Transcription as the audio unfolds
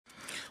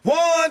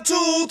1,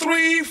 2,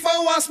 3, 4.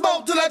 I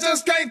smoke till I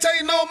just can't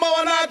take no more,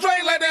 and I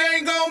drink like they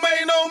ain't gon'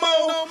 make no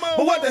more.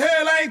 But what the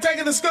hell, I ain't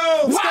taking the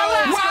skull. Wild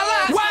out,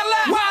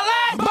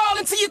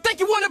 ballin' till you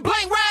think you wanna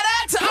blink right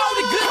out to all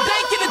the good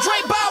dank and the Dre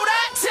balled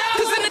out.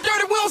 Cause in the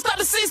dirty we don't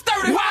stop to see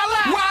sturdy. Wild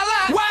out,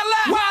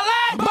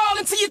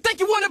 ballin' till you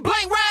think you wanna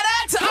blink right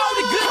out to all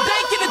the good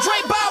dank and the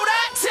Dre balled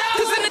out.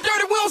 Cause in the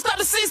dirty we don't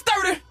stop to see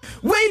sturdy.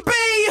 We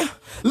be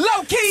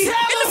low key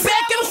in the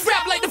back of the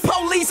strap like the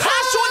police. I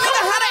show a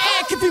nigga how to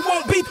act if he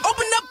won't be.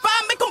 Open up,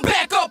 I make him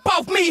back up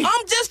off me.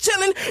 I'm just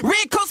chillin',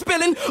 red coat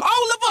spillin'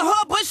 all over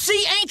her, but she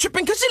ain't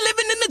trippin' cause she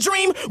living in the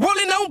dream,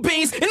 rolling on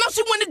beans. And all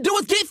she wanna do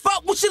is get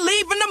fucked when she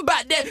leaving them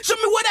about that. Show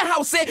me where the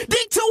house at.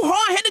 Dig too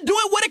hard, had to do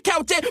it with a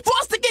couch at. Before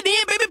I stick it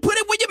in, baby, put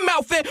it where your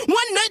mouth at. 1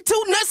 nut, 2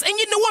 nuts, and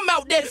you know I'm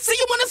out there. See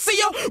you wanna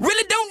see her,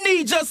 really don't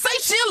need ya. Say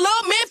she in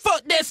love, man,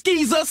 fuck that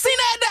skeezer. Seen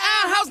her at the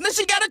Owl House, now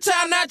she got a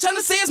child now,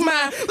 tryna say it's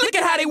mine. Look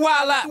at how they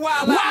wild out.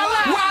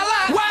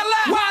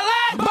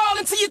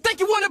 Ballin' till you think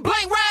you wanna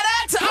blink right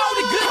out to all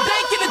the good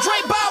dank and the Dre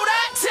balled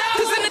out.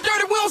 Cause in the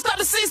dirty we don't stop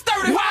to see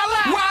sturdy.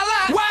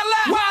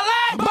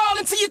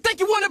 Ballin' till you think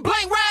you wanna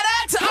blink right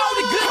out to all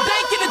the good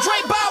dank and the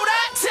Dre balled out.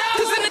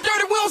 Cause in the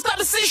dirty we don't stop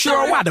to see sturdy.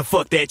 Sure, why the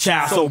fuck that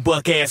child so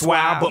buck-ass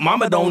wild? But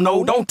mama don't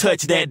know, don't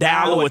touch that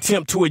dial or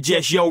attempt to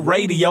adjust your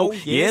radio.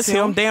 Yes,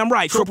 him, damn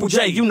right, Triple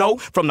J, you know,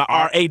 from the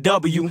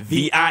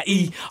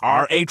R-A-W-V-I-E,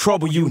 R-A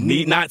trouble you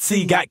need not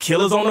see. Got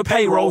killers on the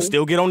payroll,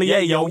 still get on the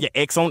A-O, your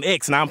X on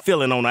X, now I'm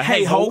feeling on a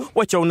hey ho,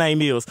 what your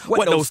name is,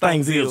 what those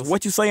things is,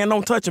 what you saying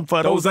don't touch them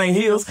for, those ain't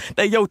his,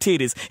 they your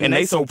titties, and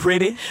they so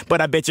pretty,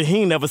 but I bet you he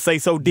ain't never say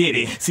so did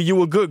it. See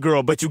you a good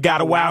girl, but you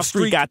got a wild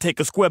streak, I take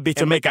a square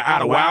bitch and make her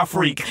out a wild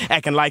freak,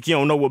 acting like you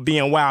don't know what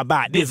being wild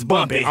about, this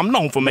bumpy, I'm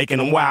known for making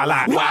them wild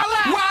out.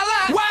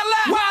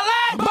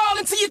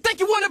 Ballin' till you think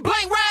you wanna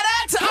blink right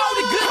out to all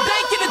the good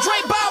dank and the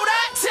Dre balled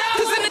out.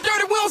 Cause in the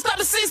dirty we don't stop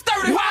to see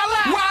sturdy. Ballin'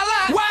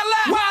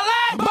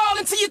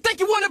 till you think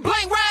you wanna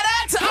blink right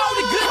out to all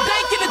the good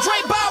dank and the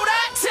Dre balled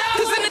out.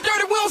 Cause in the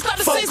dirty we don't stop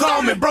to see Folk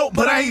call me sturdy. broke,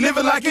 but I ain't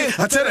living like it.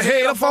 I tell the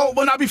head I fall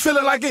when I be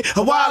feeling like it.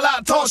 A wild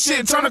out, talk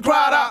shit, turn the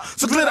crowd out.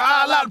 So clear the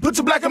aisle out, put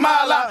your black and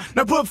mile out.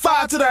 Now put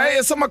fire to the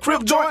ass on my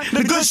crib joint.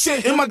 The good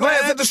shit in my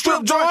glass at the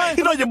strip joint.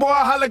 You know your boy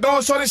holla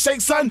gon' shorty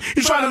shake son.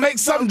 He tryna make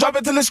something, drop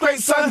it till it's straight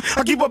son.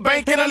 I keep a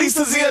bank and at least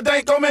a Z a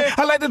dank on me.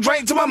 I like to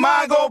drink till my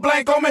mind go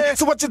blank on me.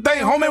 So what you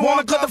think, homie?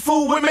 Wanna cut the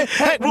food with me?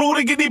 Act rude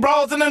and get these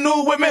bras in the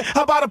new with me.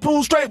 How about a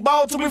pool straight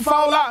ball till we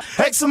fall out?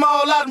 X them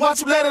all out and watch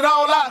them let it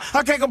all out.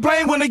 I can't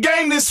complain when the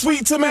game this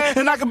sweet to me.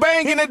 And I can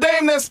bang in the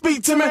dame that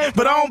speak to me.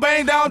 But I don't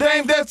bang down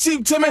dame that's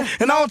cheap to me.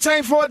 And I don't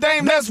change for a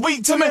dame that's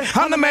weak to me.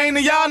 I'm the main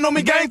and y'all know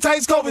me gang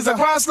tight scopies. I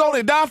grind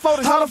slowly, down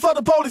folded, holler for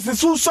the police. And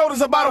 2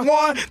 shoulders about a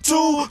 1,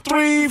 2,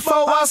 3, 4.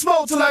 I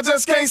smoke till I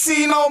just can't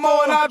see no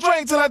more. And I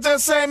drink till I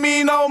just ain't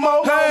me no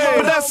more. Hey,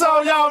 but that's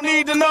all y'all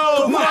need to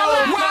know.